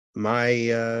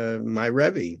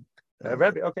Rebbe. Rebbe.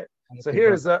 Okay. So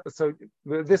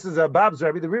this is Bob's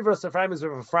Rebbe. The Rivos Ephraim is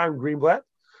of Ephraim Greenblatt,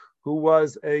 who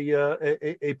was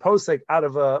a posek out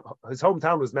of his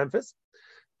hometown was Memphis.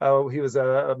 He was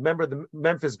a member of the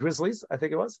Memphis Grizzlies, I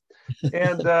think it was,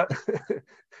 and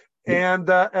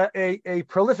a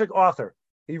prolific author.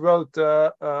 He wrote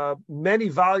many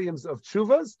volumes of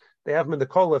tshuvas. They have them in the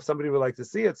Kola if somebody would like to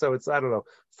see it. So it's,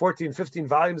 14, 15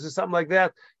 volumes or something like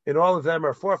that. And all of them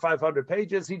are 400 or 500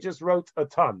 pages. He just wrote a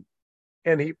ton.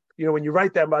 And he, when you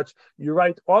write that much, you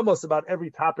write almost about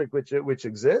every topic which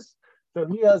exists. So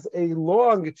he has a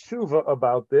long tshuva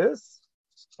about this,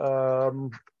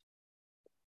 of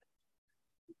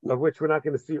which we're not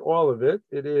going to see all of it.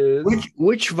 It is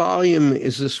which volume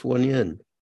is this one in?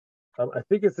 I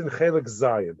think it's in Chelik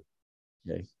Zion.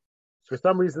 Okay. For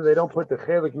some reason, they don't put the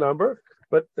Chelik number,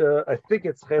 but I think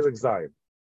it's Chelik Zion.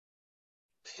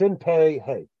 Shin Pei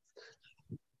Hey.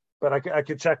 But I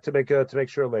could check to make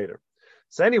sure later.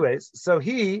 So, anyways, so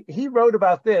he wrote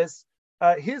about this.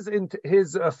 His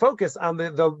focus on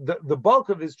the bulk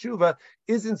of his tshuva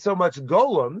isn't so much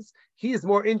golems. He is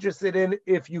more interested in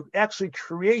if you actually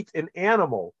create an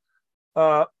animal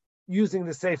using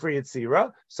the Sefer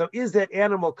Yetzirah. So is that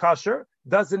animal kosher?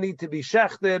 Does it need to be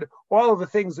shechted? All of the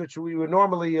things which we would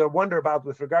normally wonder about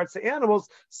with regards to animals.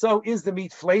 So is the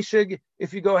meat fleshig?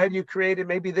 If you go ahead and you create it,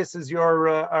 maybe this is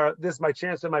this is my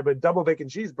chance of my double bacon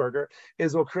cheeseburger,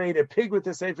 is we'll create a pig with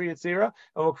the Sefer Yetzirah,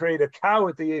 and we'll create a cow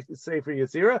with the Sefer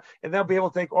Yetzirah, and they'll be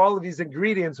able to take all of these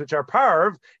ingredients, which are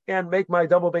parv, and make my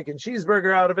double bacon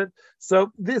cheeseburger out of it.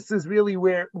 So this is really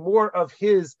where more of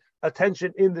his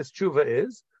attention in this tshuva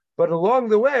is. But along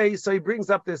the way, so he brings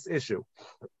up this issue.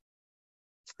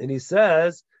 And he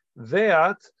says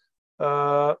that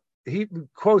he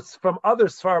quotes from other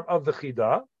Sfarim of the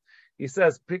Chida. He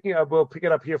says, we'll pick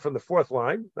it up here from the fourth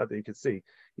line, not that you can see.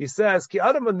 He says, Ki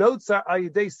Adam Anotza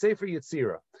Ayidei Sefer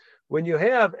Yetzirah. When you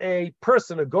have a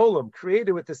person, a golem,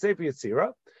 created with the Sefer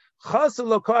Yetzirah, Chasel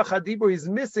Lo Koach HaDibur, he's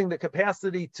missing the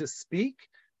capacity to speak.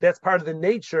 That's part of the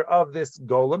nature of this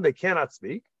golem. They cannot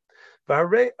speak.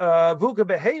 Vuka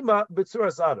Behema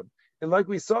B'tzuras Adam. And like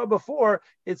we saw before,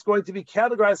 it's going to be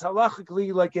categorized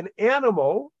halachically like an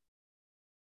animal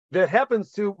that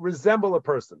happens to resemble a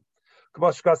person. And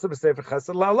like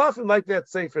that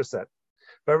Sefer said.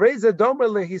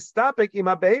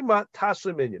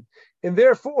 And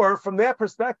therefore, from that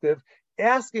perspective,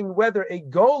 asking whether a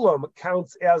golem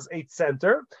counts as a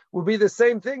center would be the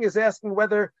same thing as asking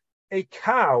whether a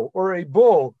cow or a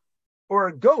bull or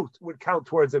a goat would count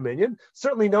towards a minion.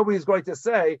 Certainly nobody's going to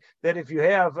say that if you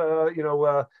have,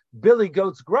 Billy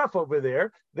Goat's gruff over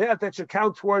there, that should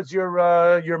count towards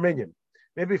your minion.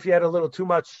 Maybe if you had a little too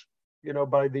much,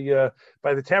 by the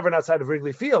tavern outside of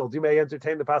Wrigley Field, you may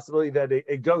entertain the possibility that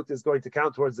a goat is going to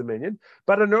count towards the minion.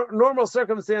 But in normal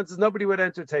circumstances, nobody would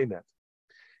entertain that.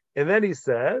 And then he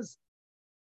says,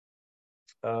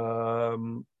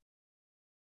 and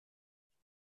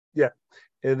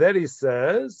then he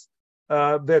says,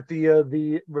 that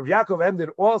the Rav Yaakov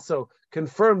Emden also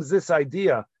confirms this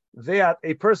idea that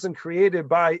a person created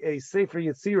by a Sefer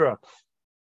Yetzirah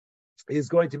is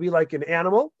going to be like an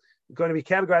animal, going to be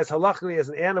categorized halachically as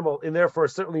an animal, and therefore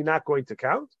certainly not going to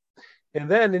count.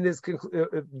 And then in his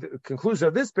conclusion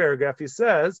of this paragraph, he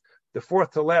says, the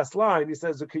fourth to last line, he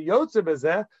says,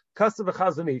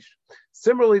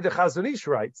 similarly, the Chazon Ish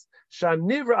writes,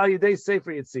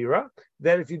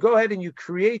 that if you go ahead and you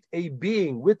create a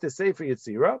being with the Sefer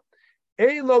Yetzirah,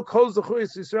 he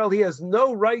has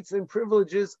no rights and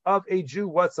privileges of a Jew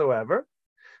whatsoever.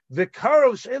 And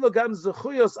it's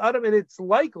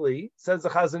likely, says the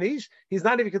Chazon Ish, he's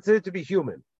not even considered to be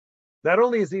human. Not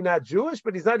only is he not Jewish,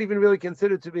 but he's not even really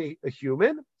considered to be a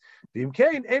human. And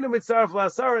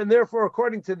therefore,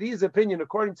 according to these opinions,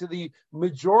 according to the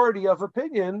majority of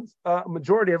opinions,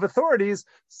 majority of authorities,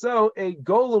 so a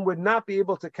golem would not be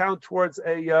able to count towards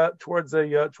a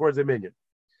minion.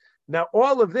 Now,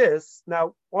 all of this,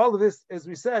 as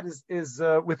we said, is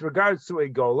with regards to a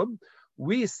golem.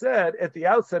 We said at the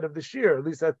outset of the shir, at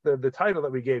least that's the title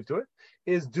that we gave to it,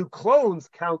 is do clones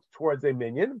count towards a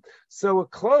minion? So a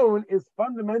clone is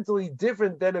fundamentally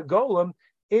different than a golem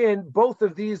in both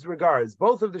of these regards,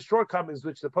 both of the shortcomings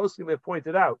which the poskim have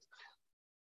pointed out,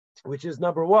 which is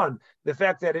number one, the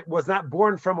fact that it was not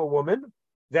born from a woman.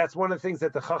 That's one of the things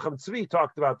that the Chacham Tzvi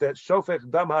talked about, that shofech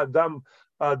dam ha-dam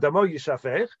damo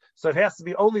yishafech. So it has to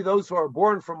be only those who are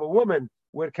born from a woman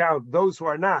would count. Those who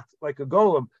are not, like a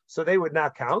golem, so they would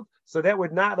not count. So that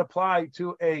would not apply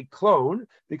to a clone,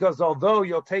 because although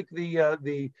you'll take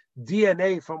the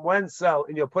DNA from one cell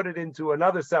and you'll put it into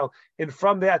another cell, and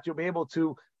from that you'll be able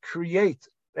to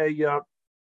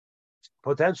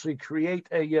potentially create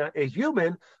a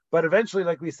human. But eventually,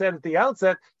 like we said at the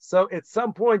outset, so at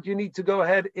some point you need to go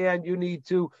ahead and you need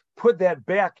to put that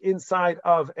back inside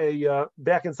of a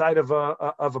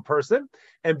person,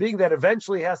 and being that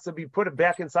eventually has to be put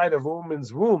back inside of a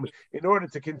woman's womb in order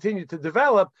to continue to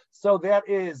develop. So that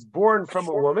is born from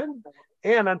a woman,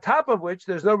 and on top of which,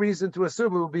 there's no reason to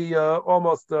assume it will be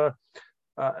almost.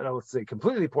 Let's say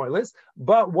completely pointless,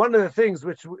 but one of the things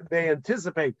which they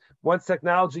anticipate once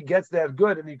technology gets that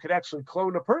good and you could actually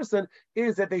clone a person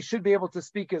is that they should be able to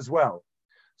speak as well.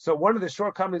 So one of the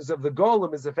shortcomings of the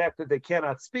golem is the fact that they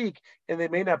cannot speak and they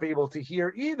may not be able to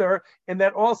hear either, and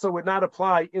that also would not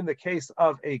apply in the case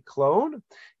of a clone.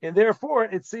 And therefore,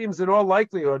 it seems in all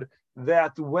likelihood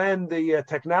that when the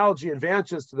technology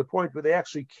advances to the point where they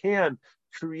actually can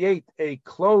create a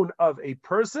clone of a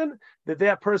person,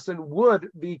 that person would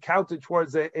be counted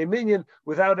towards a minion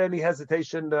without any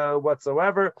hesitation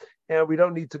whatsoever. And we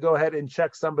don't need to go ahead and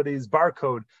check somebody's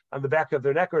barcode on the back of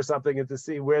their neck or something and to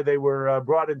see where they were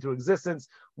brought into existence,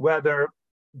 whether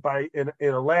in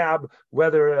a lab,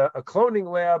 whether a cloning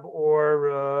lab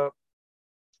or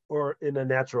in a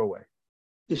natural way.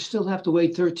 You still have to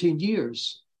wait 13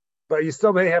 years. But you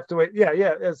still may have to wait.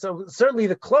 Yeah. So certainly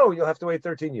the clone, you'll have to wait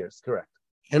 13 years. Correct.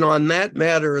 And on that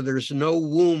matter, there's no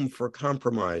room for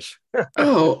compromise.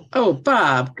 Oh,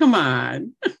 Bob, come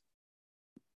on.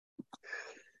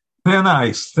 Thin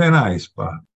ice,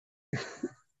 Bob.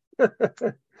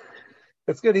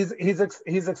 It's good. He's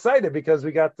excited because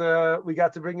we got to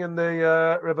bring in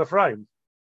the Rebbe Ephraim,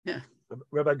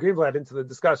 Rabbi Greenblatt, into the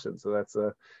discussion. So it's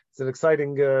an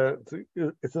exciting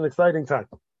time.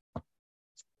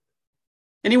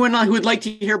 Anyone who would like to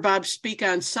hear Bob speak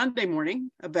on Sunday morning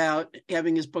about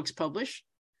having his books published,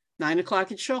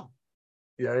 9:00 at Shul.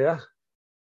 Yeah.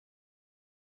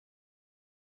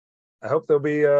 I hope there'll be